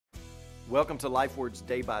Welcome to Life Words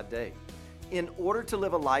Day by Day. In order to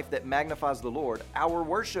live a life that magnifies the Lord, our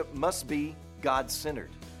worship must be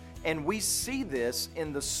God-centered. And we see this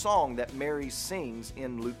in the song that Mary sings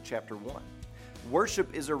in Luke chapter 1.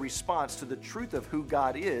 Worship is a response to the truth of who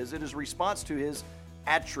God is. It is a response to His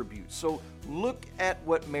attributes. So look at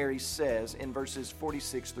what Mary says in verses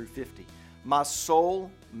 46 through 50. My soul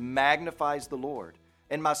magnifies the Lord,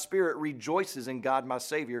 and my spirit rejoices in God my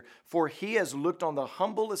Savior, for He has looked on the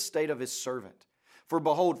humble estate of His servant. For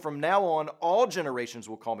behold, from now on all generations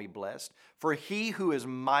will call me blessed, for He who is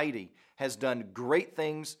mighty has done great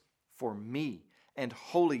things for me, and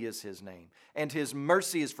holy is His name, and His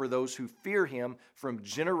mercy is for those who fear Him from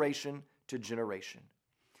generation to generation.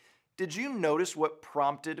 Did you notice what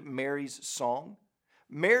prompted Mary's song?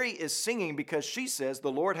 Mary is singing because she says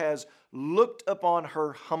the Lord has looked upon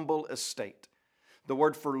her humble estate. The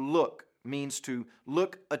word for look means to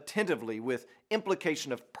look attentively with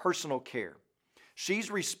implication of personal care.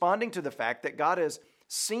 She's responding to the fact that God has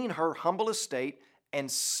seen her humble estate and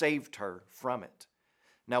saved her from it.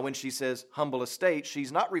 Now, when she says humble estate,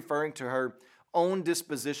 she's not referring to her own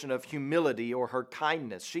disposition of humility or her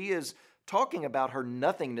kindness. She is talking about her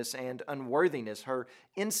nothingness and unworthiness, her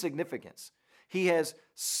insignificance. He has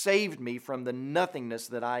saved me from the nothingness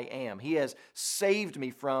that I am. He has saved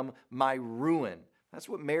me from my ruin. That's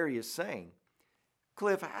what Mary is saying.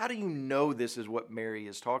 Cliff, how do you know this is what Mary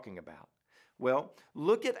is talking about? Well,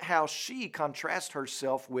 look at how she contrasts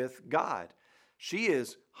herself with God. She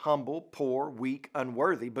is humble, poor, weak,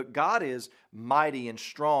 unworthy, but God is mighty and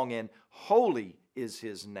strong, and holy is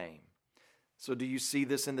His name. So do you see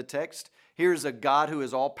this in the text? Here's a God who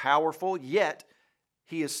is all-powerful, yet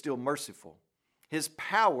He is still merciful. His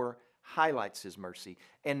power highlights His mercy,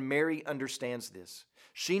 and Mary understands this.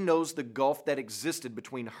 She knows the gulf that existed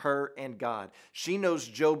between her and God. She knows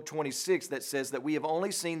Job 26 that says that we have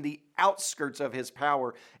only seen the outskirts of His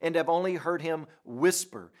power and have only heard Him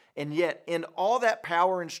whisper. And yet, in all that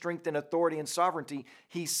power and strength and authority and sovereignty,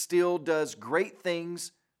 He still does great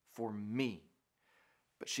things for me.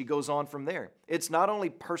 But she goes on from there. It's not only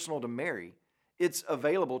personal to Mary, it's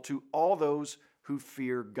available to all those who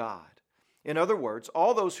fear God. In other words,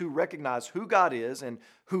 all those who recognize who God is and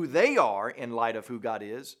who they are in light of who God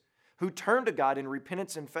is, who turn to God in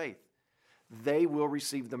repentance and faith, they will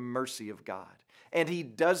receive the mercy of God. And He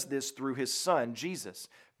does this through His Son, Jesus.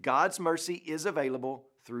 God's mercy is available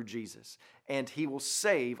through Jesus, and He will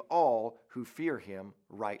save all who fear Him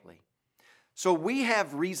rightly. So we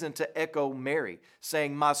have reason to echo Mary,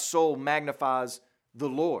 saying, my soul magnifies the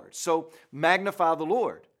Lord. So magnify the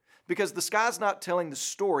Lord, because the sky's not telling the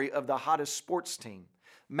story of the hottest sports team.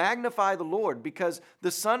 Magnify the Lord, because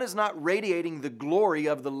the sun is not radiating the glory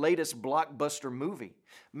of the latest blockbuster movie.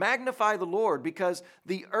 Magnify the Lord, because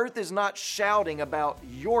the earth is not shouting about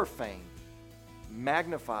your fame.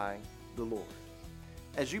 Magnify the Lord.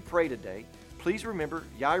 As you pray today, please remember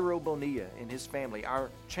Yairo Bonilla and his family, our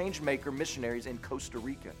Changemaker missionaries in Costa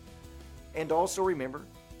Rica. And also remember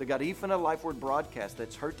the Garifuna Life Word broadcast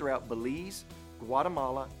that's heard throughout Belize,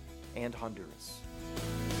 Guatemala, and Honduras.